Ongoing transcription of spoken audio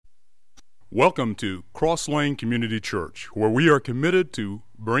Welcome to Cross Lane Community Church, where we are committed to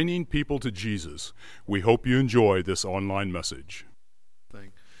bringing people to Jesus. We hope you enjoy this online message.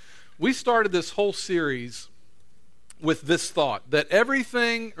 We started this whole series with this thought, that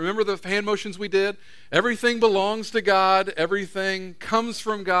everything, remember the hand motions we did? Everything belongs to God, everything comes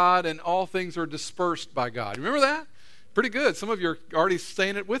from God, and all things are dispersed by God. Remember that? Pretty good. Some of you are already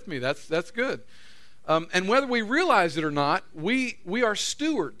saying it with me. That's good. And whether we realize it or not, we are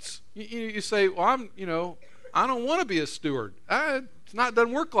stewards. You say, well, I don't want to be a steward.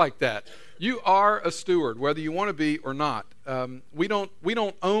 Doesn't work like that. You are a steward, whether you want to be or not. We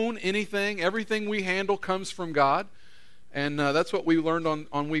don't own anything. Everything we handle comes from God, and that's what we learned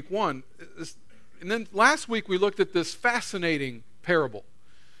on week one. And then last week we looked at this fascinating parable,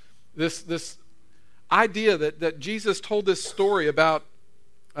 this idea that Jesus told this story about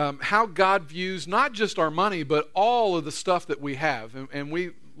how God views not just our money, but all of the stuff that we have. And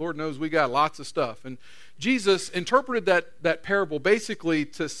we, Lord knows, we got lots of stuff. And Jesus interpreted that parable basically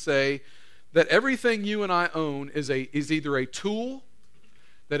to say that everything you and I own is either a tool,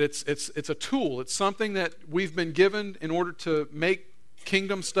 that it's a tool. It's something that we've been given in order to make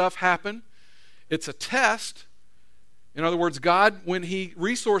kingdom stuff happen. It's a test. In other words, God, when He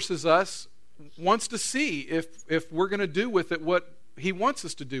resources us, wants to see if we're going to do with it what He wants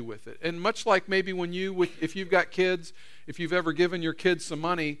us to do with it. And much like maybe when if you've got kids, if you've ever given your kids some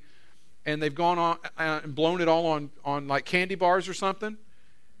money and they've gone on and blown it all on like candy bars or something,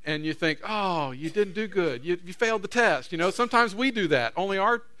 and you think, oh, you didn't do good. You failed the test. Sometimes we do that. Only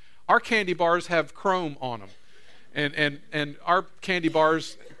our candy bars have chrome on them. And our candy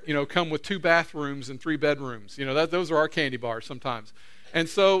bars, come with 2 bathrooms and 3 bedrooms. Those are our candy bars sometimes. And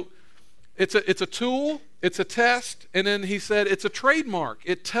so it's a tool, it's a test, and then he said it's a trademark.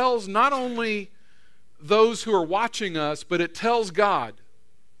 It tells not only those who are watching us, but it tells God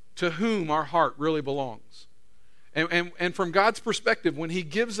to whom our heart really belongs. And from God's perspective, when He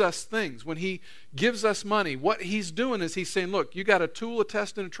gives us things, when He gives us money, what He's doing is He's saying, look, you got a tool, a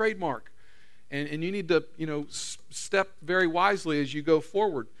test, and a trademark. And you need to, step very wisely as you go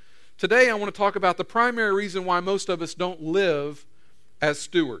forward. Today I want to talk about the primary reason why most of us don't live as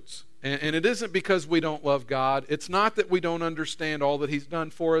stewards. And it isn't because we don't love God. It's not that we don't understand all that He's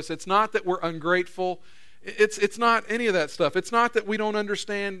done for us. It's not that we're ungrateful. It's not any of that stuff. It's not that we don't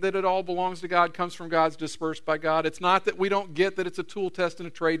understand that it all belongs to God, comes from God's dispersed by God. It's not that we don't get that it's a tool, test, and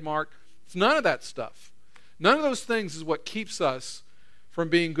a trademark. It's none of that stuff. None of those things is what keeps us from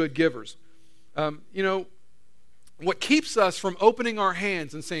being good givers. What keeps us from opening our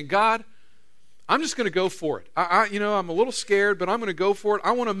hands and saying, God, I'm just going to go for it. I'm a little scared, but I'm going to go for it.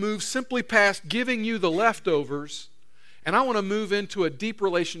 I want to move simply past giving you the leftovers, and I want to move into a deep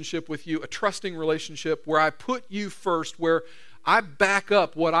relationship with you, a trusting relationship where I put you first, where I back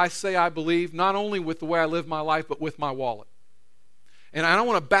up what I say I believe, not only with the way I live my life, but with my wallet. And I don't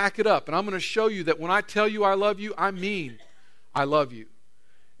want to back it up, and I'm going to show you that when I tell you I love you, I mean I love you.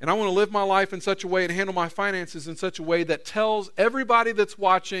 And I want to live my life in such a way and handle my finances in such a way that tells everybody that's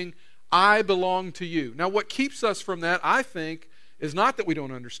watching, I belong to you. Now, what keeps us from that, I think, is not that we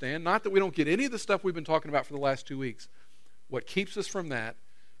don't understand, not that we don't get any of the stuff we've been talking about for the last 2 weeks. What keeps us from that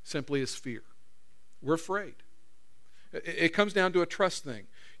simply is fear. We're afraid. It comes down to a trust thing.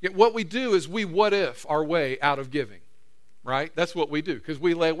 Yet what we do is we what if our way out of giving, right? That's what we do, because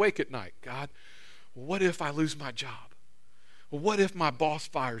we lay awake at night. God, what if I lose my job? Well, what if my boss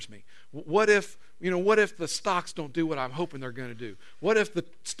fires me? What if the stocks don't do what I'm hoping they're going to do? What if the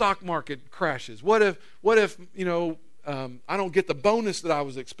stock market crashes? What if I don't get the bonus that I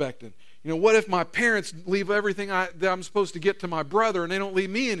was expecting? What if my parents leave everything that I'm supposed to get to my brother and they don't leave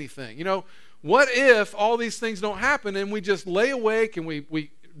me anything? What if all these things don't happen and we just lay awake and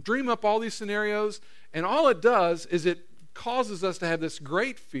we dream up all these scenarios, and all it does is it causes us to have this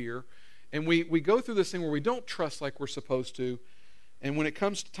great fear, and we go through this thing where we don't trust like we're supposed to. And when it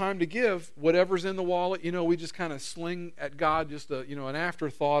comes to time to give, whatever's in the wallet, we just kind of sling at God just an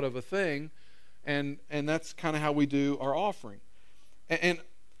afterthought of a thing. And that's kind of how we do our offering. And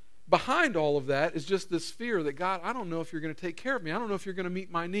behind all of that is just this fear that, God, I don't know if you're going to take care of me. I don't know if you're going to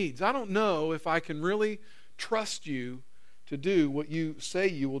meet my needs. I don't know if I can really trust you to do what you say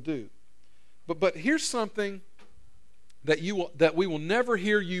you will do. But here's something that we will never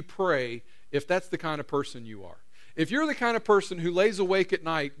hear you pray if that's the kind of person you are. If you're the kind of person who lays awake at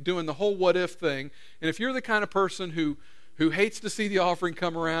night doing the whole what if thing, and if you're the kind of person who hates to see the offering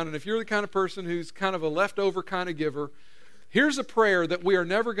come around, and if you're the kind of person who's kind of a leftover kind of giver, here's a prayer that we are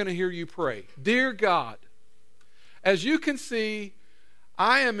never going to hear you pray. Dear God, as you can see,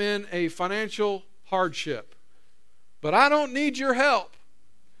 I am in a financial hardship, but I don't need your help.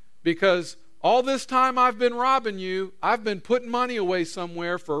 because all this time I've been robbing you, I've been putting money away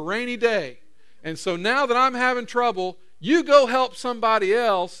somewhere for a rainy day. And so now that I'm having trouble, you go help somebody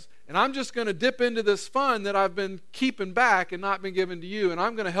else, and I'm just going to dip into this fund that I've been keeping back and not been given to you, and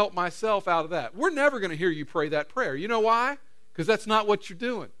I'm going to help myself out of that. We're never going to hear you pray that prayer. You know why? Because that's not what you're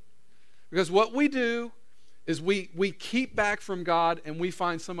doing. Because what we do is we keep back from God, and we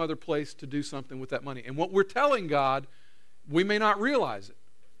find some other place to do something with that money. And what we're telling God, we may not realize it.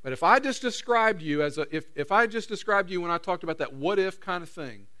 But if I just described you if I just described you when I talked about that what if kind of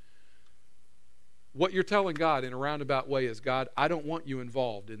thing, what you're telling God in a roundabout way is, God, I don't want you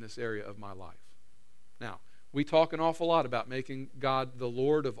involved in this area of my life. Now, we talk an awful lot about making God the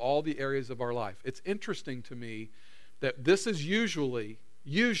Lord of all the areas of our life. It's interesting to me that this is usually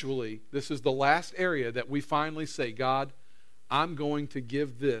this is the last area that we finally say, God, I'm going to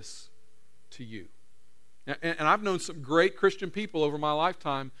give this to you. And I've known some great Christian people over my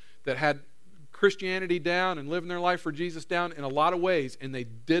lifetime that had Christianity down and living their life for Jesus down in a lot of ways, and they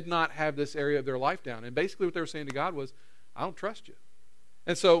did not have this area of their life down. And basically what they were saying to God was, I don't trust you.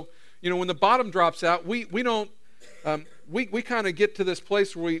 And so, when the bottom drops out, we don't, we kind of get to this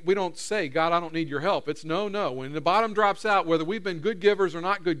place where we don't say, God, I don't need your help. It's no. When the bottom drops out, whether we've been good givers or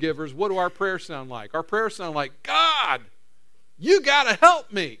not good givers, what do our prayers sound like? Our prayers sound like, God, you got to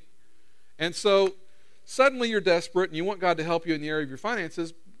help me. And so suddenly you're desperate and you want God to help you in the area of your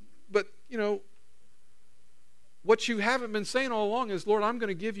finances, but, what you haven't been saying all along is, Lord, I'm going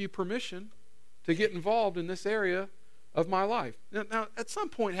to give you permission to get involved in this area of my life. Now, at some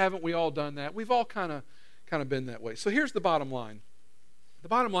point, haven't we all done that? We've all kind of been that way. So here's the bottom line. The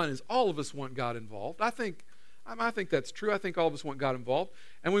bottom line is all of us want God involved. I think that's true. I think all of us want God involved.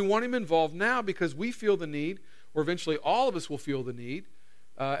 And we want Him involved now because we feel the need, or eventually all of us will feel the need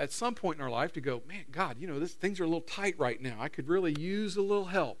at some point in our life to go, man, God, things are a little tight right now. I could really use a little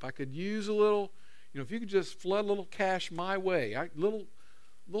help. I could use a little, if you could just flood a little cash my way, little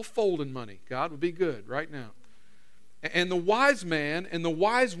folding money, God, would be good right now. And the wise man and the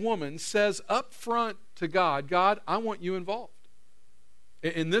wise woman says up front to God, God, I want you involved.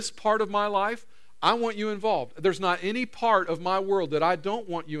 In this part of my life, I want you involved. There's not any part of my world that I don't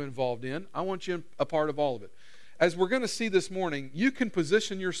want you involved in. I want you a part of all of it. As we're going to see this morning, you can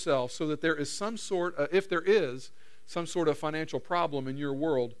position yourself so that there is if there is some sort of financial problem in your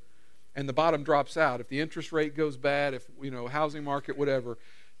world, and the bottom drops out, if the interest rate goes bad, if, housing market, whatever,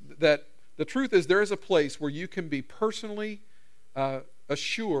 that the truth is there is a place where you can be personally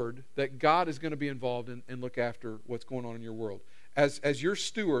assured that God is going to be involved and look after what's going on in your world. As your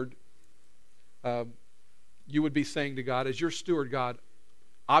steward, you would be saying to God, as your steward, God,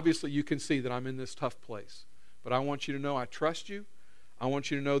 obviously you can see that I'm in this tough place, but I want you to know I trust you. I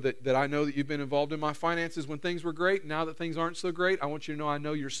want you to know that I know that you've been involved in my finances when things were great. Now that things aren't so great, I want you to know I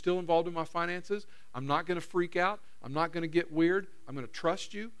know you're still involved in my finances. I'm not going to freak out. I'm not going to get weird. I'm going to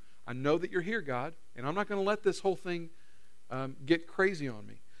trust you. I know that you're here, God, and I'm not going to let this whole thing get crazy on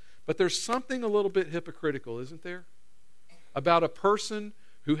me. But there's something a little bit hypocritical, isn't there, about a person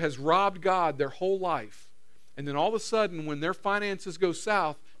who has robbed God their whole life, and then all of a sudden when their finances go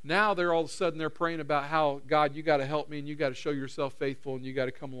south, now they're all of a sudden they're praying about how, God, you got to help me and you got to show yourself faithful and you got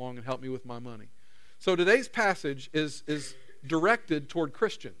to come along and help me with my money. So today's passage is directed toward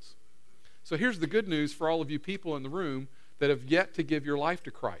Christians. So here's the good news for all of you people in the room that have yet to give your life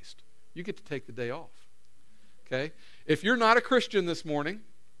to Christ. You get to take the day off. Okay? If you're not a Christian this morning,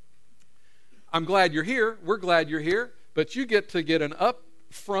 I'm glad you're here. We're glad you're here. But you get to get an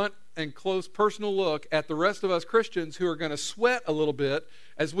up-front and close personal look at the rest of us Christians who are going to sweat a little bit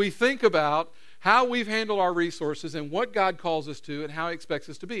as we think about how we've handled our resources and what God calls us to and how He expects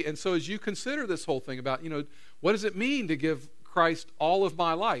us to be. And so as you consider this whole thing about, what does it mean to give Christ all of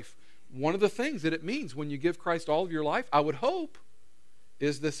my life? One of the things that it means when you give Christ all of your life, I would hope,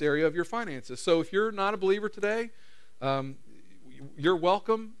 is this area of your finances. So if you're not a believer today, you're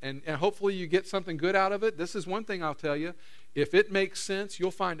welcome, and hopefully you get something good out of it. This is one thing I'll tell you. If it makes sense,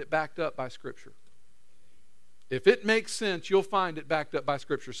 you'll find it backed up by Scripture. If it makes sense, you'll find it backed up by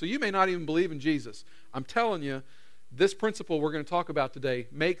Scripture. So you may not even believe in Jesus. I'm telling you, this principle we're going to talk about today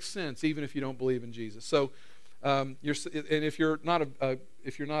makes sense even if you don't believe in Jesus. So, if you're not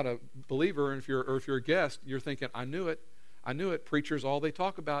a believer, and if you're a guest, you're thinking, I knew it. Preachers, all they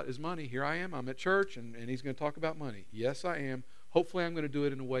talk about is money. Here I am. I'm at church, and he's going to talk about money. Yes, I am. Hopefully, I'm going to do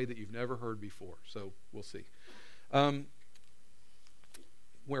it in a way that you've never heard before. So we'll see.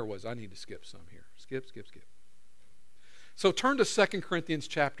 Where was I? Need to skip some here. Skip. So turn to 2 Corinthians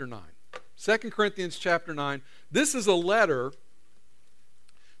chapter 9. 2 Corinthians chapter 9. This is a letter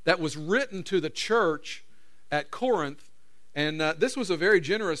that was written to the church at Corinth And this was a very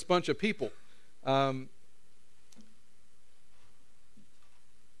generous bunch of people. Paul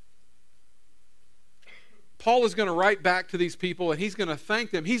is going to write back to these people, and he's going to thank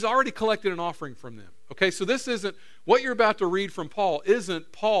them. He's already collected an offering from them. Okay, so this isn't, what you're about to read from Paul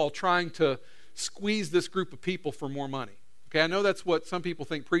isn't Paul trying to squeeze this group of people for more money. Okay, I know that's what some people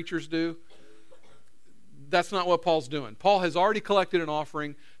think preachers do. That's not what Paul's doing. Paul has already collected an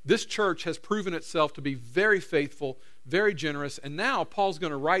offering. This church has proven itself to be very faithful, very generous, and now Paul's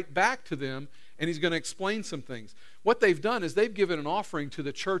going to write back to them, and he's going to explain some things. What they've done is they've given an offering to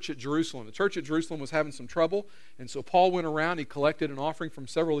the church at Jerusalem. The church at Jerusalem was having some trouble, and so Paul went around, he collected an offering from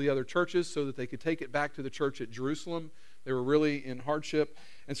several of the other churches so that they could take it back to the church at Jerusalem. They were really in hardship.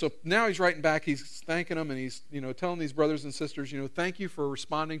 And so now he's writing back, he's thanking them, and he's telling these brothers and sisters, thank you for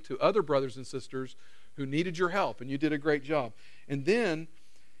responding to other brothers and sisters who needed your help, and you did a great job. And then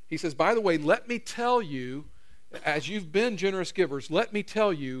he says, by the way, let me tell you, as you've been generous givers, let me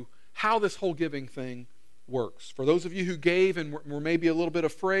tell you how this whole giving thing works. For those of you who gave and were maybe a little bit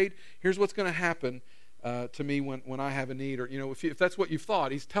afraid, here's what's going to happen to me when I have a need. Or, if that's what you've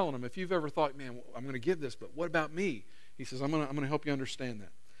thought, he's telling them, if you've ever thought, man, I'm going to give this, but what about me? He says, I'm going to help you understand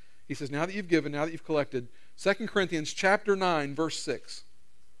that. He says, now that you've given, now that you've collected, 2 Corinthians chapter 9, verse 6.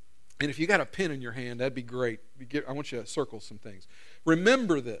 And if you got a pen in your hand, that'd be great. I want you to circle some things.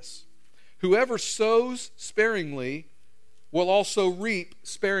 Remember this. Whoever sows sparingly will also reap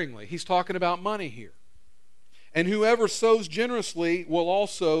sparingly. He's talking about money here. And whoever sows generously will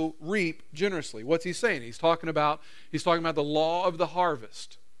also reap generously. What's he saying? He's talking about the law of the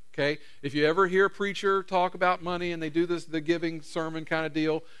harvest. Okay? If you ever hear a preacher talk about money and they do the giving sermon kind of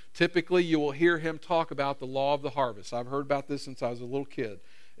deal, typically you will hear him talk about the law of the harvest. I've heard about this since I was a little kid.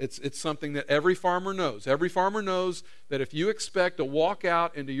 It's something that every farmer knows. Every farmer knows that if you expect to walk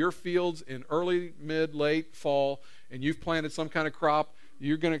out into your fields in early, mid, late fall and you've planted some kind of crop,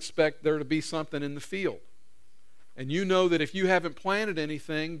 you're going to expect there to be something in the field. And you know that if you haven't planted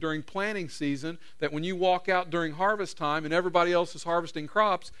anything during planting season, that when you walk out during harvest time and everybody else is harvesting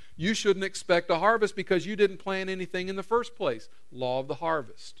crops, you shouldn't expect a harvest because you didn't plant anything in the first place. Law of the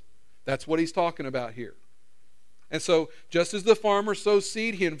harvest. That's what he's talking about here. And so, just as the farmer sows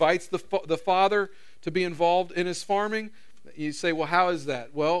seed, he invites the father to be involved in his farming. You say, well, how is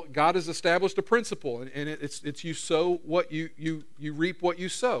that? Well, God has established a principle, and it's you sow what you reap what you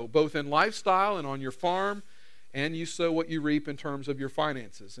sow, both in lifestyle and on your farm, and you sow what you reap in terms of your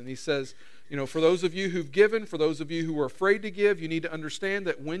finances. And he says, for those of you who've given, for those of you who are afraid to give, you need to understand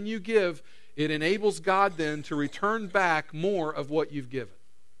that when you give, it enables God then to return back more of what you've given.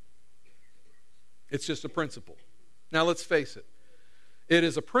 It's just a principle. Now let's face it. It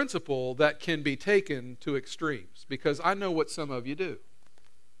is a principle that can be taken to extremes, because I know what some of you do.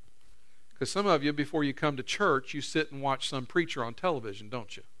 Because some of you, before you come to church, you sit and watch some preacher on television,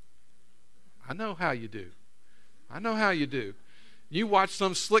 don't you? I know how you do. I know how you do. You watch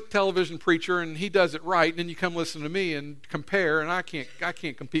some slick television preacher and he does it right, and then you come listen to me and compare, and I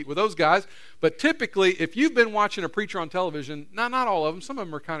can't compete with those guys. But typically, if you've been watching a preacher on television, not all of them, some of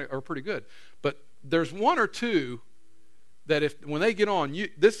them are pretty good, but there's one or two that when they get on,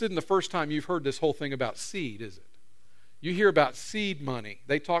 this isn't the first time you've heard this whole thing about seed, is it? You hear about seed money.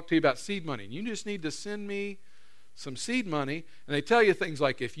 They talk to you about seed money. You just need to send me some seed money, and they tell you things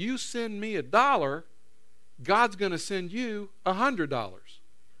like, if you send me $1, God's going to send you $100.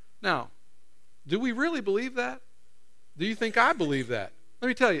 Now, do we really believe that? Do you think I believe that? Let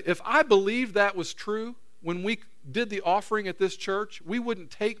me tell you, if I believed that was true, when we did the offering at this church, we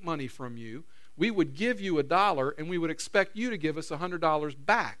wouldn't take money from you. We would give you $1, and we would expect you to give us $100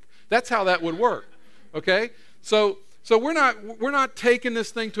 back. That's how that would work. Okay? So we're not taking this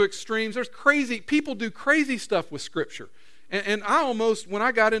thing to extremes. People do crazy stuff with Scripture. And I almost, when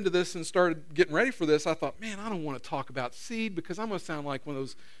I got into this and started getting ready for this, I thought, man, I don't want to talk about seed because I'm going to sound like one of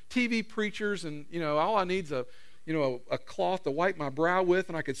those TV preachers, and all I need is a cloth to wipe my brow with,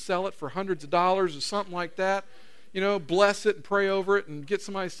 and I could sell it for hundreds of dollars or something like that. Bless it and pray over it and get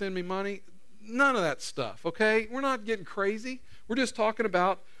somebody to send me money. None of that stuff, okay? We're not getting crazy. We're just talking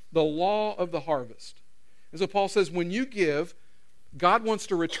about the law of the harvest. And so Paul says, when you give, God wants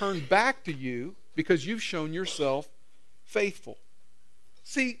to return back to you because you've shown yourself faithful.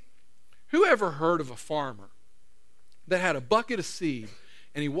 See, who ever heard of a farmer that had a bucket of seed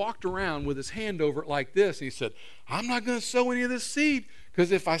and he walked around with his hand over it like this and he said, I'm not going to sow any of this seed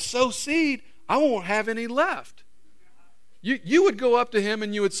because if I sow seed, I won't have any left. You would go up to him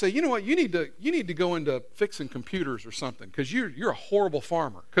and you would say, you know what, you need to go into fixing computers or something because you're a horrible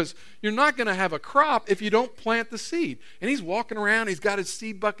farmer because you're not going to have a crop if you don't plant the seed. And he's walking around, he's got his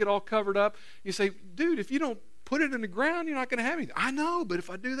seed bucket all covered up. You say, dude, if you don't put it in the ground, you're not going to have anything. I know, but if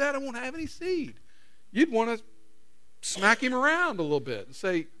I do that, I won't have any seed. You'd want to smack him around a little bit and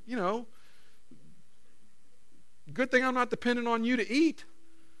say, good thing I'm not dependent on you to eat.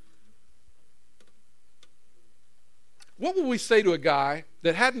 What will we say to a guy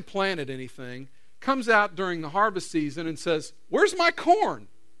that hadn't planted anything, comes out during the harvest season and says, where's my corn?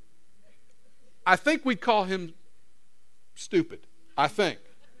 I think we'd call him stupid. I think.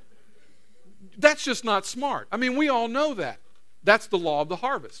 That's just not smart. I mean, we all know that. That's the law of the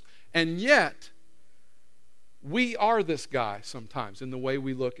harvest. And yet, we are this guy sometimes in the way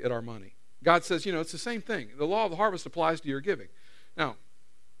we look at our money. God says, it's the same thing. The law of the harvest applies to your giving. Now,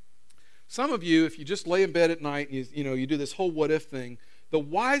 some of you, if you just lay in bed at night and you do this whole what if thing, the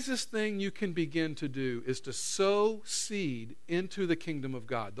wisest thing you can begin to do is to sow seed into the kingdom of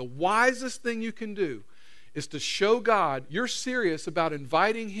God. The wisest thing you can do is to show God you're serious about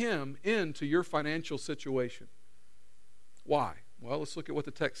inviting Him into your financial situation. Why? Well, let's look at what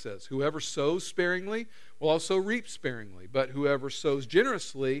the text says. Whoever sows sparingly will also reap sparingly, but whoever sows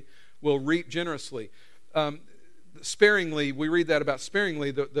generously will reap generously. Sparingly, we read that about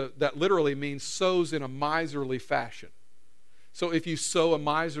sparingly, that literally means sows in a miserly fashion. So if you sow a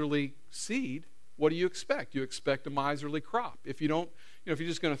miserly seed, what do you expect? You expect a miserly crop. If you don't, if you're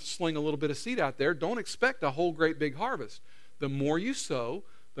just going to sling a little bit of seed out there, don't expect a whole great big harvest. The more you sow,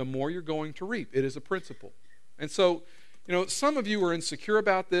 the more you're going to reap. It is a principle. And so, some of you are insecure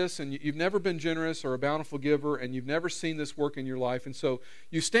about this, and you've never been generous or a bountiful giver, and you've never seen this work in your life. And so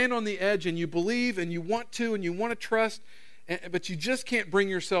you stand on the edge, and you believe, and you want to trust, but you just can't bring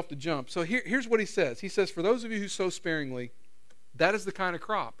yourself to jump. So here's what he says. He says, for those of you who sow sparingly, that is the kind of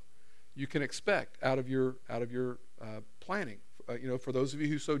crop you can expect out of your planting. For those of you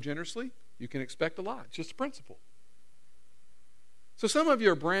who sow generously, you can expect a lot. It's just a principle. So some of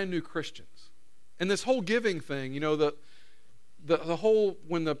you are brand new Christians. And this whole giving thing, the whole,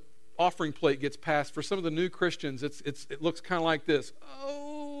 when the offering plate gets passed, for some of the new Christians, it looks kind of like this.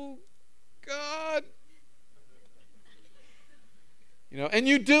 Oh, God. And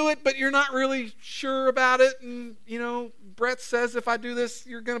you do it, but you're not really sure about it. And, Brett says, if I do this,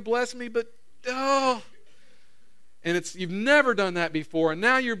 you're going to bless me, but, oh. And you've never done that before. And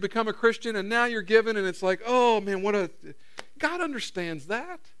now you've become a Christian, and now you're giving, and it's like, oh, man, God understands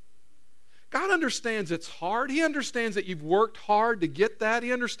that. God understands it's hard. He understands that you've worked hard to get that.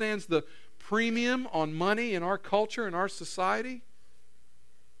 He understands the premium on money in our culture and our society.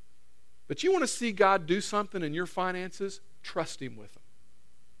 But you want to see God do something in your finances? Trust Him with them.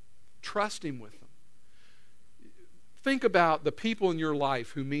 Trust Him with them. Think about the people in your life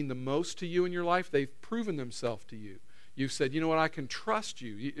who mean the most to you in your life. They've proven themselves to you. You've said, you know what, I can trust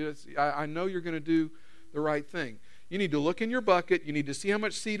you. I know you're going to do the right thing. You need to look in your bucket. You need to see how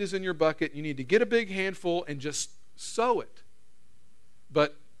much seed is in your bucket. You need to get a big handful and just sow it.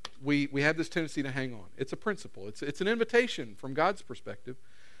 But we have this tendency to hang on. It's a principle. It's an invitation from God's perspective.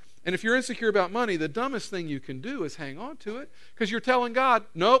 And if you're insecure about money, the dumbest thing you can do is hang on to it, because you're telling God,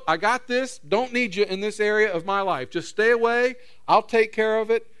 nope, I got this. Don't need you in this area of my life. Just stay away. I'll take care of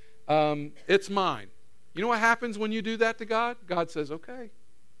it. It's mine. You know what happens when you do that to God? God says, okay.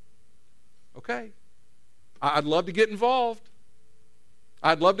 I'd love to get involved.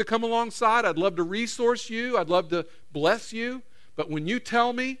 I'd love to come alongside. I'd love to resource you. I'd love to bless you. But when you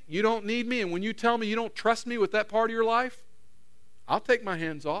tell me you don't need me, and when you tell me you don't trust me with that part of your life, I'll take my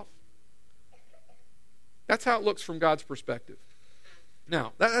hands off. That's how it looks from God's perspective.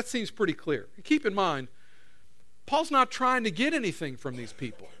 Now, that seems pretty clear. Keep in mind, Paul's not trying to get anything from these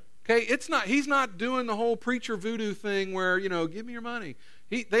people. Okay, he's not doing the whole preacher voodoo thing where, give me your money.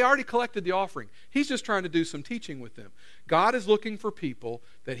 They already collected the offering. He's just trying to do some teaching with them. God is looking for people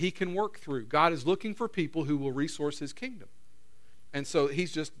that He can work through. God is looking for people who will resource His kingdom. And so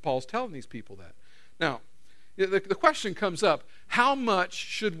Paul's telling these people that. Now, the question comes up, how much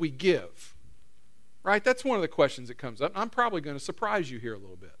should we give? Right? That's one of the questions that comes up. I'm probably going to surprise you here a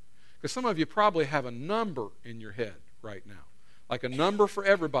little bit, because some of you probably have a number in your head right now. Like a number for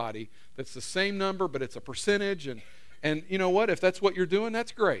everybody that's the same number, but it's a percentage. And you know what? If that's what you're doing,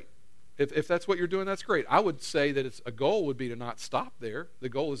 that's great. If that's what you're doing, that's great. I would say that a goal would be to not stop there. The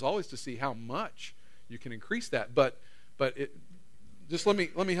goal is always to see how much you can increase that. But just let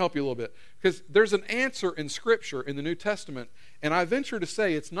me help you a little bit, because there's an answer in Scripture in the New Testament, and I venture to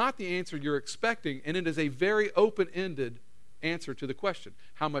say it's not the answer you're expecting, and it is a very open-ended answer to the question,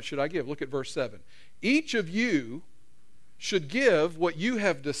 how much should I give? Look at verse 7. Each of you should give what you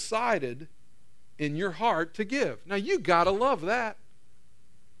have decided in your heart to give. Now, you got to love that.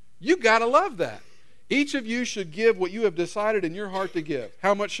 You got to love that. Each of you should give what you have decided in your heart to give.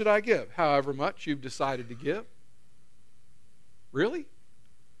 How much should I give? However much you've decided to give. Really?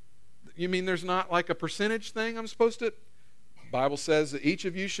 You mean there's not like a percentage thing I'm supposed to? The Bible says that each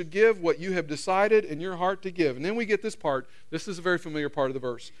of you should give what you have decided in your heart to give. And then we get this part. This is a very familiar part of the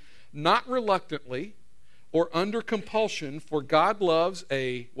verse. Not reluctantly or under compulsion, for God loves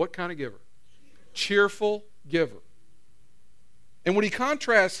a what kind of giver? Cheerful giver. And what he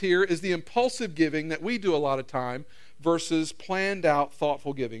contrasts here is the impulsive giving that we do a lot of time versus planned out,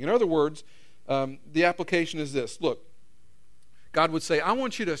 thoughtful giving. In other words, the application is this. Look, God would say, I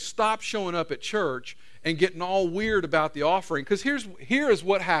want you to stop showing up at church and getting all weird about the offering, because here is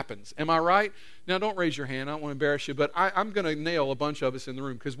what happens. Am I right? Now, don't raise your hand. I don't want to embarrass you, but I'm going to nail a bunch of us in the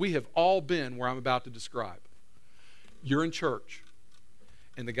room because we have all been where I'm about to describe. You're in church,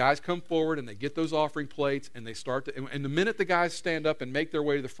 and the guys come forward, and they get those offering plates, and they start to, and the minute the guys stand up and make their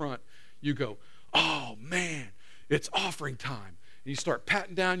way to the front, you go, oh, man, it's offering time. And you start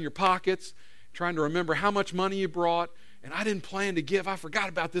patting down your pockets, trying to remember how much money you brought, and I didn't plan to give. I forgot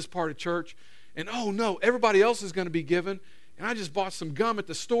about this part of church. And oh no, everybody else is going to be giving. And I just bought some gum at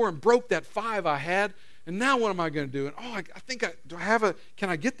the store and broke that $5 I had. And now what am I going to do? And can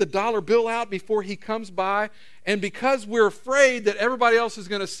I get the dollar bill out before he comes by? And because we're afraid that everybody else is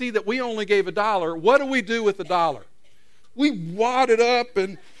going to see that we only gave $1, what do we do with the dollar? We wad it up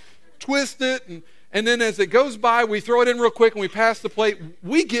and twist it, and then as it goes by, we throw it in real quick and we pass the plate.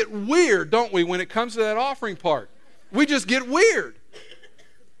 We get weird, don't we, when it comes to that offering part? We just get weird.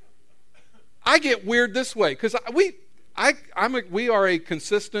 I get weird this way because we are a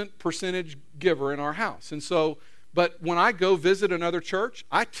consistent percentage giver in our house. And so, but when I go visit another church,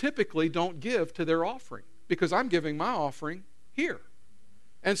 I typically don't give to their offering because I'm giving my offering here.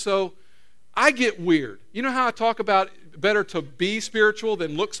 And so I get weird. You know how I talk about better to be spiritual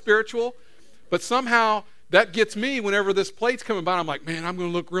than look spiritual? But somehow that gets me whenever this plate's coming by. I'm like, man, I'm going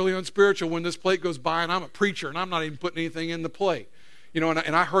to look really unspiritual when this plate goes by, and I'm a preacher and I'm not even putting anything in the plate. You know,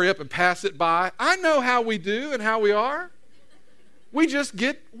 and I hurry up and pass it by. I know how we do and how we are. We just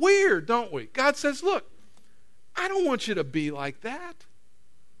get weird, don't we? God says, look, I don't want you to be like that.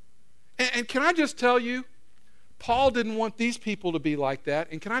 And can I just tell you, Paul didn't want these people to be like that.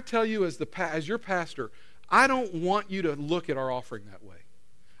 And can I tell you, as your pastor, I don't want you to look at our offering that way.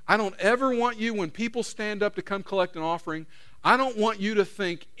 I don't ever want you, when people stand up to come collect an offering, I don't want you to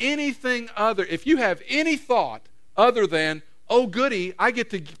think anything other. If you have any thought other than, oh, goody, I get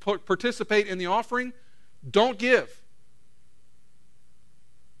to participate in the offering, don't give.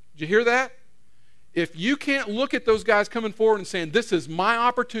 Did you hear that? If you can't look at those guys coming forward and saying, this is my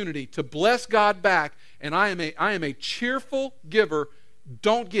opportunity to bless God back, and I am a cheerful giver,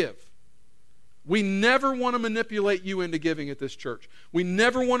 don't give. We never want to manipulate you into giving at this church. We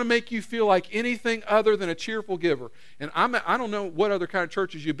never want to make you feel like anything other than a cheerful giver. And I don't know what other kind of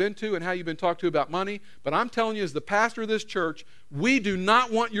churches you've been to and how you've been talked to about money, but I'm telling you, as the pastor of this church, we do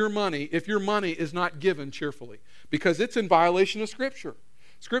not want your money if your money is not given cheerfully, because it's in violation of Scripture.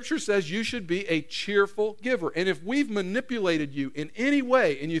 Scripture says you should be a cheerful giver. And if we've manipulated you in any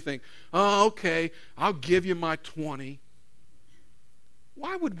way and you think, oh, okay, I'll give you my 20,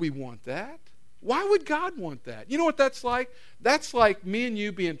 why would we want that? Why would God want that? You know what that's like? That's like me and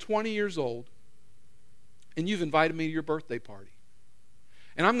you being 20 years old, and you've invited me to your birthday party.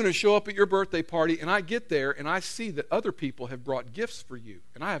 And I'm going to show up at your birthday party, and I get there, and I see that other people have brought gifts for you,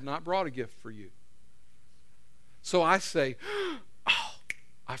 and I have not brought a gift for you. So I say, oh,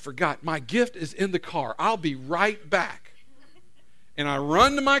 I forgot. My gift is in the car. I'll be right back. And I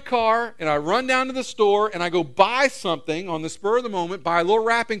run to my car, and I run down to the store, and I go buy something on the spur of the moment, buy a little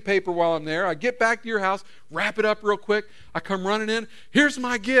wrapping paper while I'm there. I get back to your house, wrap it up real quick. I come running in. Here's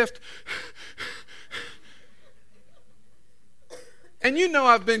my gift. And you know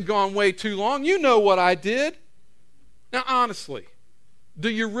I've been gone way too long. You know what I did. Now, honestly, do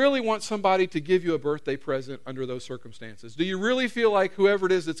you really want somebody to give you a birthday present under those circumstances? Do you really feel like whoever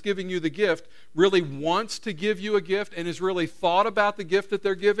it is that's giving you the gift really wants to give you a gift and has really thought about the gift that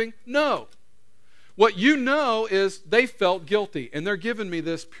they're giving? No. What you know is they felt guilty, and they're giving me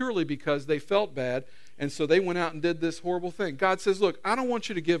this purely because they felt bad, and so they went out and did this horrible thing. God says, look, I don't want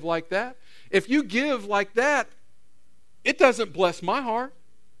you to give like that. If you give like that, it doesn't bless my heart.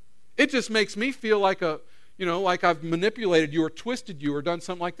 It just makes me feel like like I've manipulated you or twisted you or done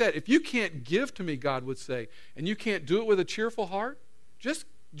something like that. If you can't give to me, God would say, and you can't do it with a cheerful heart, just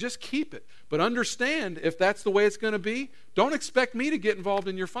keep it. But understand, if that's the way it's going to be, don't expect me to get involved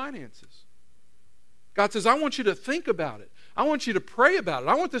in your finances. God says, I want you to think about it. I want you to pray about it.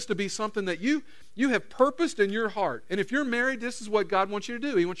 I want this to be something that you have purposed in your heart. And if you're married, this is what God wants you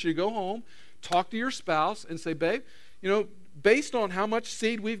to do. He wants you to go home, talk to your spouse, and say, babe, based on how much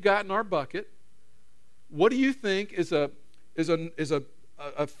seed we've got in our bucket, what do you think is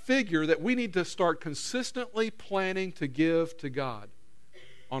a figure that we need to start consistently planning to give to God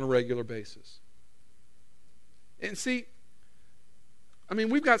on a regular basis. And see, I mean,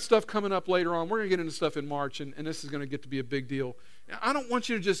 we've got stuff coming up later on. We're going to get into stuff in March, and this is going to get to be a big deal. I don't want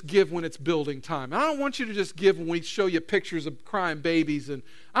you to just give when it's building time. I don't want you to just give when we show you pictures of crying babies. And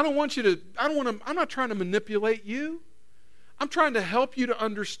I'm not trying to manipulate you. I'm trying to help you to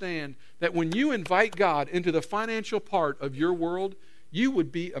understand that when you invite God into the financial part of your world, you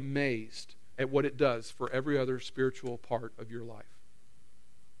would be amazed at what it does for every other spiritual part of your life.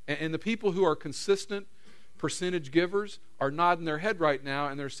 And the people who are consistent percentage givers are nodding their head right now,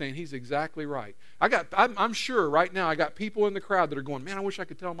 and they're saying, he's exactly right. I'm sure right now I got people in the crowd that are going, man, I wish I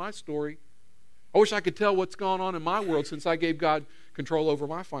could tell my story. I wish I could tell what's gone on in my world since I gave God control over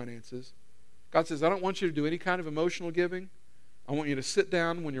my finances. God says, I don't want you to do any kind of emotional giving. I want you to sit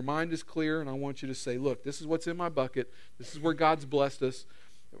down when your mind is clear, and I want you to say, look, this is what's in my bucket. This is where God's blessed us.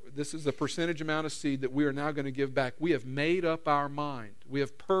 This is the percentage amount of seed that we are now going to give back. We have made up our mind. We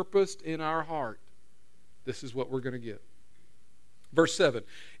have purposed in our heart. This is what we're going to give. Verse 7,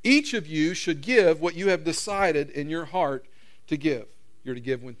 each of you should give what you have decided in your heart to give. You're to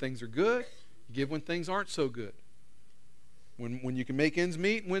give when things are good. You give when things aren't so good. When you can make ends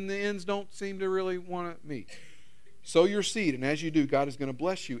meet, when the ends don't seem to really want to meet. Sow your seed, and as you do, God is going to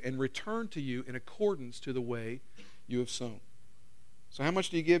bless you and return to you in accordance to the way you have sown. So how much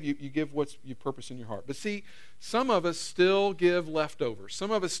do you give? You give what you purpose in your heart. But see, some of us still give leftovers.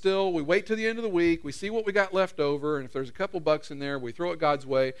 Some of us still, we wait till the end of the week, we see what we got left over, and if there's a couple bucks in there, we throw it God's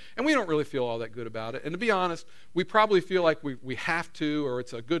way, and we don't really feel all that good about it. And to be honest, we probably feel like we have to, or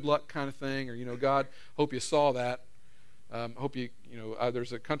it's a good luck kind of thing, or, God, hope you saw that. Hope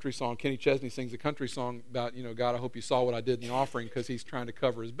there's a country song, Kenny Chesney sings a country song about, God, I hope you saw what I did in the offering, because he's trying to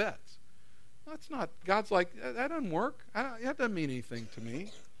cover his bets. That's not, God's like, that doesn't work. That doesn't mean anything to me.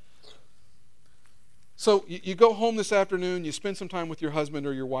 So you go home this afternoon, you spend some time with your husband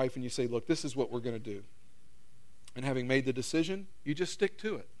or your wife, and you say, look, this is what we're going to do. And having made the decision, you just stick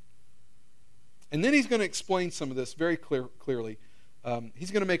to it. And then he's going to explain some of this very clearly. He's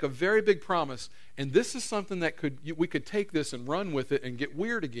going to make a very big promise, and this is something that we could take this and run with it and get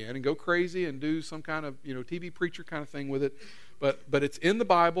weird again and go crazy and do some kind of TV preacher kind of thing with it. But it's in the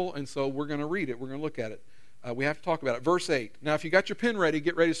Bible, and so we're going to read it. We're going to look at it. We have to talk about it. Verse 8. Now, if you got your pen ready,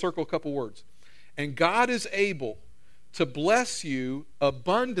 get ready to circle a couple words. And God is able to bless you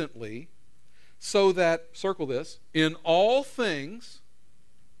abundantly so that, circle this, in all things,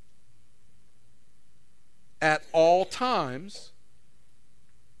 at all times,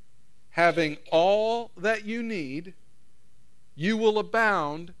 having all that you need, you will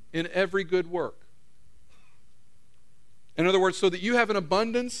abound in every good work. In other words, so that you have an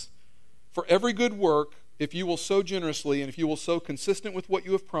abundance for every good work, if you will sow generously and if you will sow consistent with what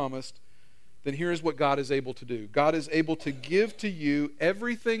you have promised, then here's what God is able to do. God is able to give to you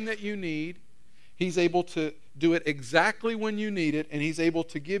everything that you need. He's able to do it exactly when you need it, and He's able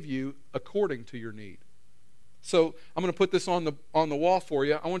to give you according to your need. So I'm going to put this on the wall for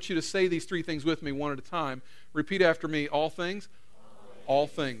you. I want you to say these three things with me one at a time. Repeat after me. All things, all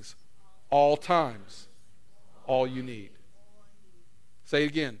things, all times, all you need. Say it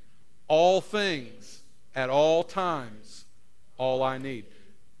again. All things, at all times, all I need.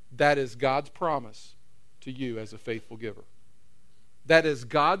 That is God's promise to you as a faithful giver. That is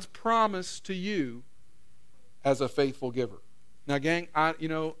God's promise to you as a faithful giver. Now, gang,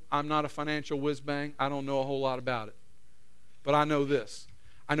 I'm not a financial whiz-bang. I don't know a whole lot about it. But I know this.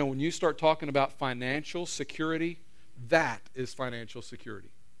 I know when you start talking about financial security, that is financial security.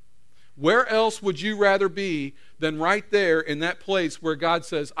 Where else would you rather be than right there in that place where God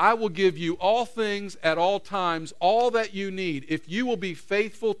says, I will give you all things at all times, all that you need, if you will be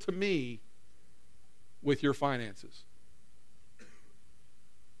faithful to me with your finances.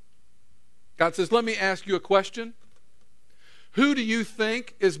 God says, let me ask you a question. Who do you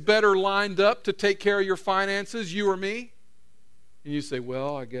think is better lined up to take care of your finances, you or me? And you say,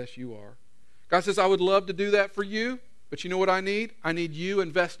 well, I guess you are. God says, I would love to do that for you, but you know what I need? I need you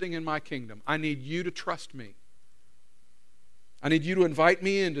investing in my kingdom. I need you to trust me. I need you to invite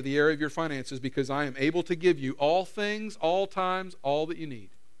me into the area of your finances because I am able to give you all things, all times, all that you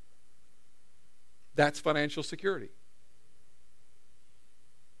need. That's financial security.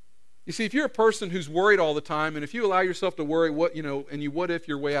 You see, if you're a person who's worried all the time, and if you allow yourself to worry and you what if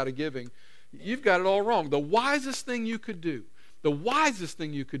your way out of giving, you've got it all wrong. The wisest thing you could do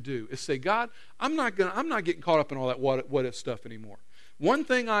is say, God, I'm not getting caught up in all that what if stuff anymore. One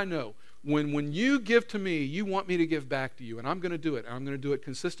thing I know, when you give to me, you want me to give back to you, and I'm going to do it. And I'm going to do it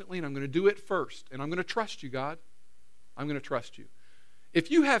consistently, and I'm going to do it first, and I'm going to trust you, God. I'm going to trust you. If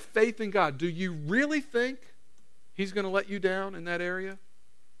you have faith in God, do you really think He's going to let you down in that area?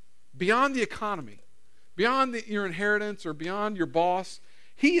 Beyond the economy, beyond your inheritance or beyond your boss,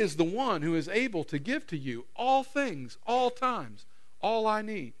 He is the one who is able to give to you all things, all times, all I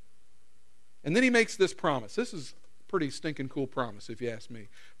need. And then He makes this promise. This is a pretty stinking cool promise, if you ask me.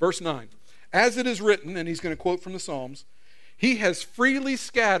 Verse 9, as it is written, and he's going to quote from the Psalms, He has freely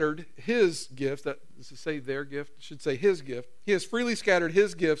scattered His gift, that is to say their gift, I should say His gift. He has freely scattered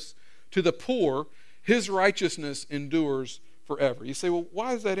His gifts to the poor. His righteousness endures forever. You say, well,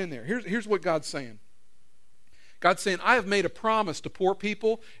 why is that in there? Here's what God's saying. God's saying, I have made a promise to poor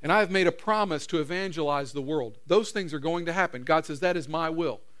people, and I have made a promise to evangelize the world. Those things are going to happen. God says, that is my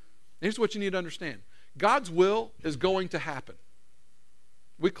will. And here's what you need to understand. God's will is going to happen.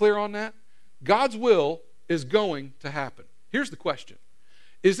 We clear on that? God's will is going to happen. Here's the question.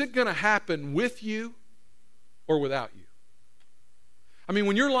 Is it going to happen with you or without you? I mean,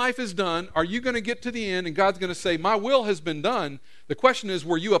 when your life is done, are you going to get to the end and God's going to say, my will has been done? The question is,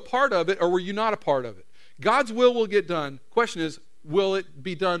 were you a part of it or were you not a part of it? God's will get done. Question is, will it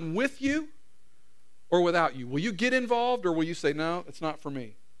be done with you or without you? Will you get involved or will you say, no, it's not for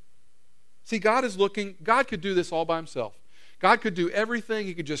me? See, God is looking, God could do this all by Himself. God could do everything.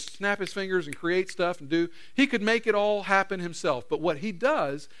 He could just snap His fingers and create stuff and do. He could make it all happen Himself. But what He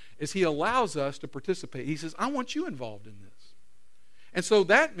does is He allows us to participate. He says, I want you involved in this. And so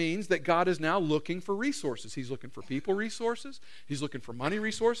that means that God is now looking for resources. He's looking for people resources. He's looking for money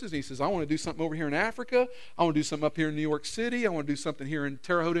resources. And He says, I want to do something over here in Africa. I want to do something up here in New York City. I want to do something here in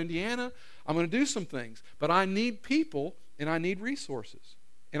Terre Haute, Indiana. I'm going to do some things. But I need people and I need resources.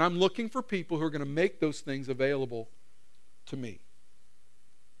 And I'm looking for people who are going to make those things available to me.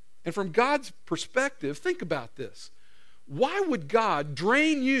 And from God's perspective, think about this. Why would God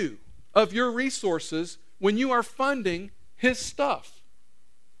drain you of your resources when you are funding His stuff?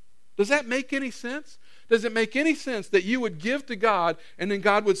 Does that make any sense? Does it make any sense that you would give to God and then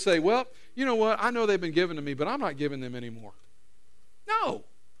God would say, well, you know what? I know they've been given to me, but I'm not giving them anymore. No.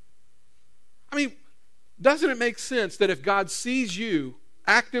 I mean, doesn't it make sense that if God sees you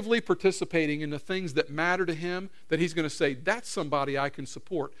actively participating in the things that matter to Him, that He's going to say, that's somebody I can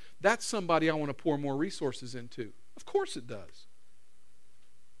support. That's somebody I want to pour more resources into. Of course it does.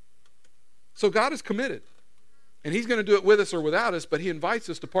 So God is committed. And He's going to do it with us or without us, but He invites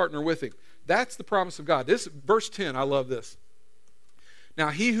us to partner with Him. That's the promise of God. This verse 10, I love this. Now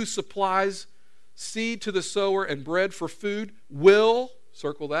He who supplies seed to the sower and bread for food will,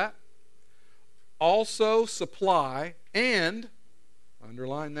 circle that, also supply and,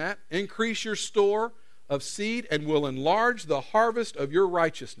 underline that, increase your store of seed and will enlarge the harvest of your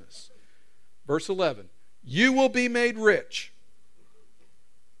righteousness. Verse 11, you will be made rich.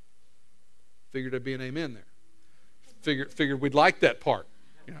 Figured there'd be an amen there. Figured we'd like that part.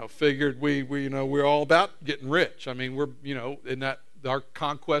 Figured we're all about getting rich. I mean, we're, in that our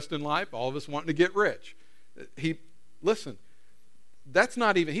conquest in life, all of us wanting to get rich. Listen, he's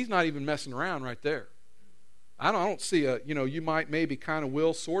not even messing around right there. I don't see you might maybe kind of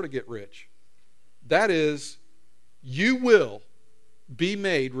will sort of get rich. That is, you will be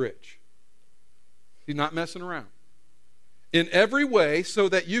made rich. He's not messing around. In every way, so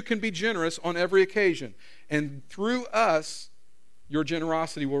that you can be generous on every occasion. And through us, your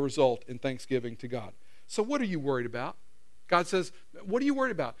generosity will result in thanksgiving to God. So what are you worried about? God says, what are you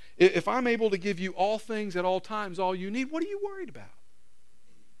worried about? If I'm able to give you all things at all times, all you need, what are you worried about?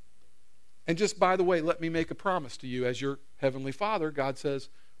 And just by the way, let me make a promise to you. As your heavenly Father, God says,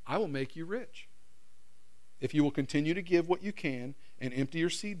 I will make you rich. If you will continue to give what you can and empty your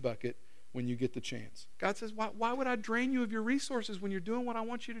seed bucket when you get the chance. God says, why would I drain you of your resources when you're doing what I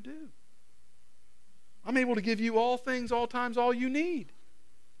want you to do? I'm able to give you all things, all times, all you need.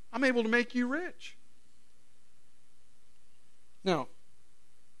 I'm able to make you rich. Now,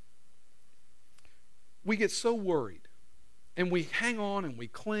 we get so worried and we hang on and we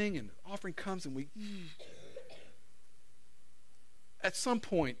cling and the offering comes and at some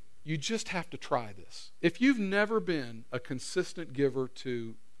point, you just have to try this. If you've never been a consistent giver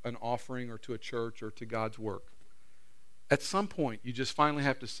to an offering or to a church or to God's work, at some point you just finally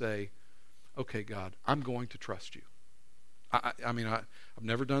have to say, okay, God, I'm going to trust you. I've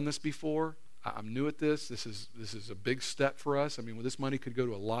never done this before. I'm new at this. This is a big step for us. I mean, this money could go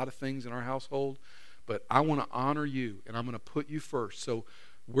to a lot of things in our household, but I want to honor you and I'm going to put you first. So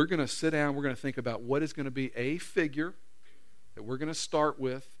we're going to sit down, we're going to think about what is going to be a figure that we're going to start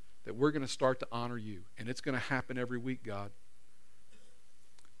with, that we're going to start to honor you. And it's going to happen every week, God.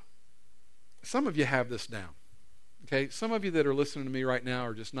 Some of you have this down. Okay, some of you that are listening to me right now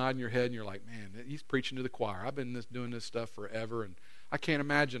are just nodding your head and you're like, man, he's preaching to the choir. I've been doing this stuff forever, and I can't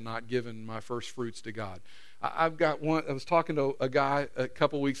imagine not giving my first fruits to God. I've got one. I was talking to a guy a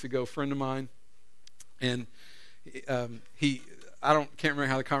couple weeks ago, a friend of mine, and can't remember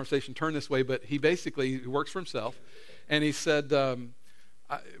how the conversation turned this way, but he works for himself, and he said,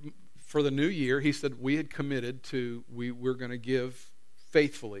 for the new year, he said we had committed to we're going to give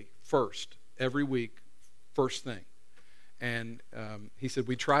faithfully first every week, first thing. And he said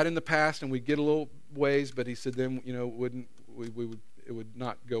we tried in the past and we'd get a little ways, but he said then it would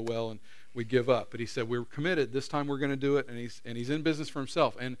not go well and we'd give up. But he said we're committed. This time we're going to do it. And he's in business for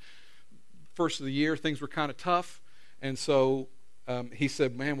himself. And first of the year things were kind of tough, and so he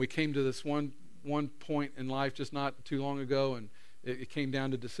said, man, we came to this one point in life just not too long ago, and it came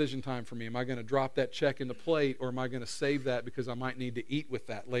down to decision time for me. Am I going to drop that check in the plate, or am I going to save that because I might need to eat with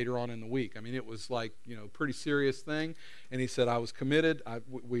that later on in the week? I mean, it was like, pretty serious thing. And he said, I was committed.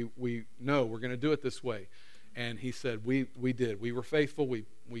 We know we're going to do it this way. And he said, we did. We were faithful.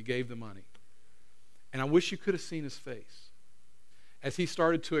 We gave the money. And I wish you could have seen his face as he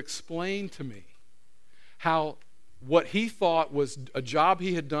started to explain to me how what he thought was a job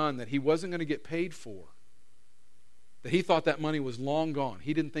he had done that he wasn't going to get paid for, that he thought that money was long gone.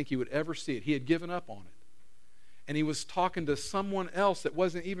 He didn't think he would ever see it. He had given up on it. And he was talking to someone else that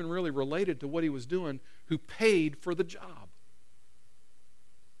wasn't even really related to what he was doing, who paid for the job.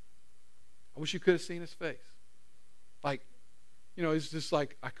 I wish you could have seen his face. Like, it's just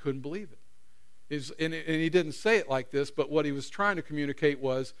like, I couldn't believe it. And he didn't say it like this, but what he was trying to communicate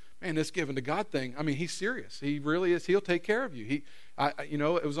was, man, this giving to God thing, I mean, he's serious. He really is. He'll take care of you.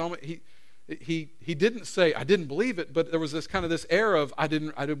 It was almost, he didn't say, I didn't believe it, but there was this air of, I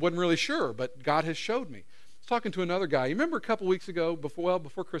wasn't really sure, but God has showed me. I was talking to another guy. You remember a couple weeks ago,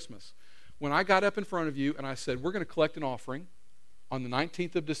 before Christmas, when I got up in front of you and I said, we're going to collect an offering on the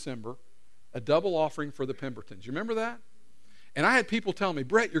 19th of December, a double offering for the Pembertons. You remember that? And I had people tell me,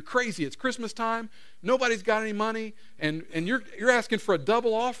 Brett, you're crazy. It's Christmas time. Nobody's got any money. And you're asking for a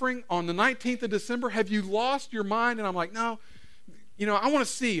double offering on the 19th of December. Have you lost your mind? And I'm like, no. I want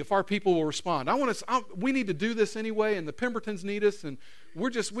to see if our people will respond. We need to do this anyway, and the Pembertons need us, and we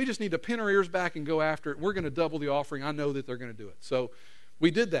just need to pin our ears back and go after it. We're going to double the offering. I know that they're going to do it. So we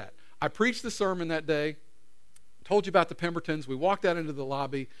did that. I preached the sermon that day, told you about the Pembertons. We walked out into the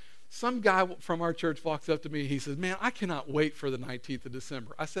lobby. Some guy from our church walks up to me. He says, man, I cannot wait for the 19th of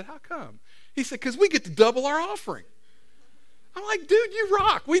December. I said, how come? He said, because we get to double our offering. I'm like, dude, you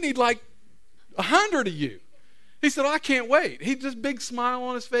rock. We need like 100 of you. He said, I can't wait. He just big smile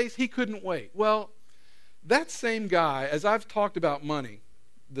on his face. He couldn't wait. Well, that same guy, as I've talked about money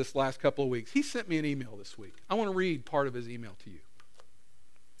this last couple of weeks, he sent me an email this week. I want to read part of his email to you.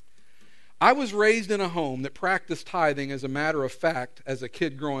 I was raised in a home that practiced tithing as a matter of fact. As a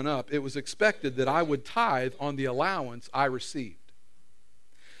kid growing up, it was expected that I would tithe on the allowance I received.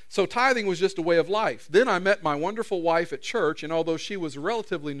 So tithing was just a way of life. Then I met my wonderful wife at church, and although she was a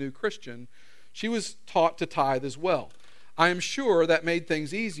relatively new Christian, she was taught to tithe as well. I am sure that made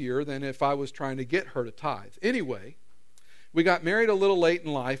things easier than if I was trying to get her to tithe. Anyway, we got married a little late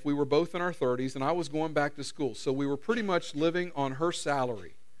in life. We were both in our 30s, and I was going back to school. So we were pretty much living on her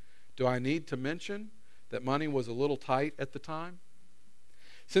salary. Do I need to mention that money was a little tight at the time?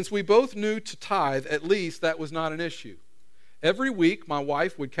 Since we both knew to tithe, at least that was not an issue. Every week, my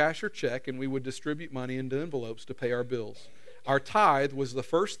wife would cash her check, and we would distribute money into envelopes to pay our bills. Our tithe was the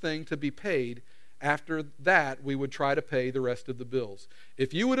first thing to be paid. After that, we would try to pay the rest of the bills.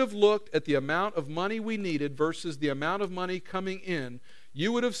 If you would have looked at the amount of money we needed versus the amount of money coming in,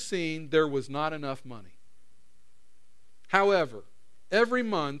 you would have seen there was not enough money. However, every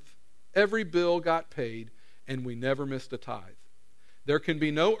month, every bill got paid, and we never missed a tithe. There can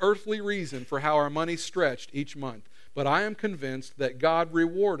be no earthly reason for how our money stretched each month, but I am convinced that God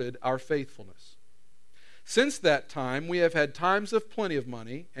rewarded our faithfulness. Since that time, we have had times of plenty of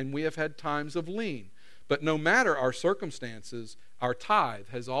money, and we have had times of lean. But no matter our circumstances, our tithe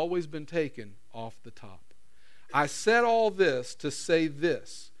has always been taken off the top. I said all this to say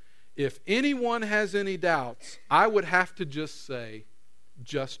this. If anyone has any doubts, I would have to just say,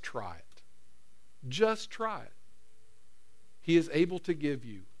 just try it. Just try it. He is able to give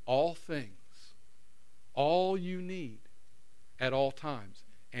you all things, all you need at all times.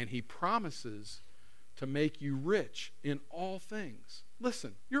 And He promises to make you rich in all things.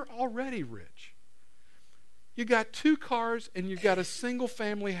 Listen, you're already rich. You got 2 cars and you've got a single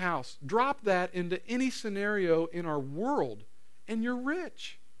family house. Drop that into any scenario in our world and you're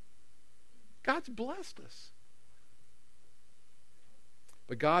rich. God's blessed us.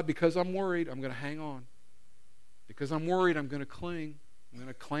 But God, because I'm worried, I'm going to hang on. because I'm worried I'm going to cling. I'm going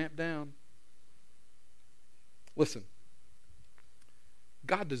to clamp down. Listen,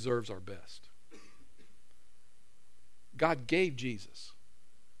 God deserves our best. God gave Jesus.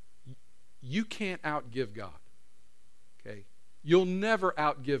 You can't outgive God. Okay? You'll never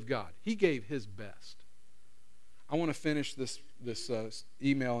outgive God. He gave His best. I want to finish this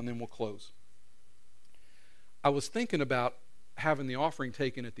email and then we'll close. I was thinking about having the offering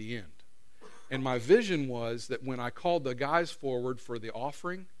taken at the end. And my vision was that when I called the guys forward for the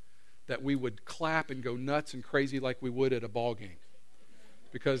offering, that we would clap and go nuts and crazy like we would at a ball game.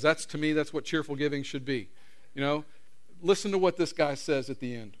 Because to me, that's what cheerful giving should be. You know, listen to what this guy says at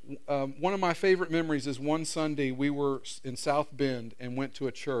the end. One of my favorite memories is one Sunday we were in South Bend and went to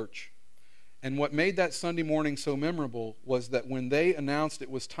a church. And what made that Sunday morning so memorable was that when they announced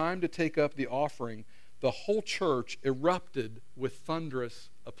it was time to take up the offering, the whole church erupted with thunderous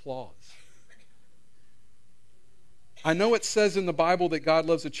applause. I know it says in the Bible that God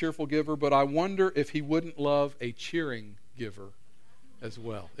loves a cheerful giver, but I wonder if He wouldn't love a cheering giver as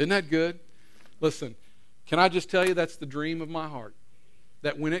well. Isn't that good? Listen, can I just tell you that's the dream of my heart?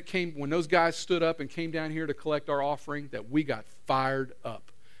 That when those guys stood up and came down here to collect our offering, that we got fired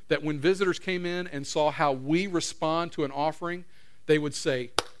up. That when visitors came in and saw how we respond to an offering, they would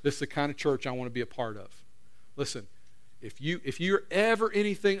say, this is the kind of church I want to be a part of. Listen, if you're ever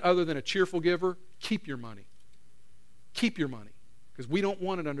anything other than a cheerful giver, keep your money. Keep your money, because we don't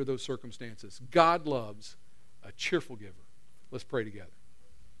want it under those circumstances. God loves a cheerful giver. Let's pray together.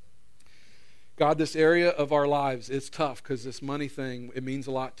 God, this area of our lives is tough because this money thing, it means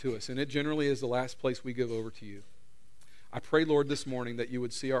a lot to us, and it generally is the last place we give over to you. I pray, Lord, this morning that you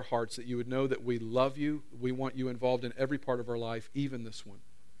would see our hearts, that you would know that we love you, we want you involved in every part of our life, even this one.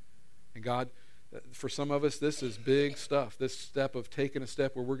 And God, for some of us, this is big stuff, this step of taking a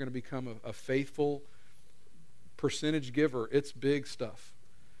step where we're going to become a faithful percentage giver. It's big stuff.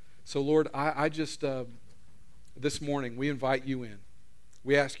 So, Lord, I just, this morning, we invite you in.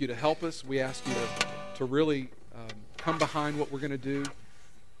 We ask you to help us. We ask you to really come behind what we're going to do.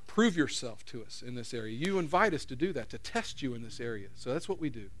 Prove yourself to us in this area. You invite us to do that, to test you in this area. So that's what we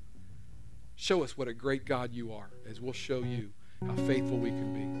do. Show us what a great God you are, as we'll show you how faithful we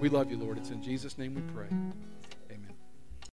can be. We love you, Lord. It's in Jesus' name we pray.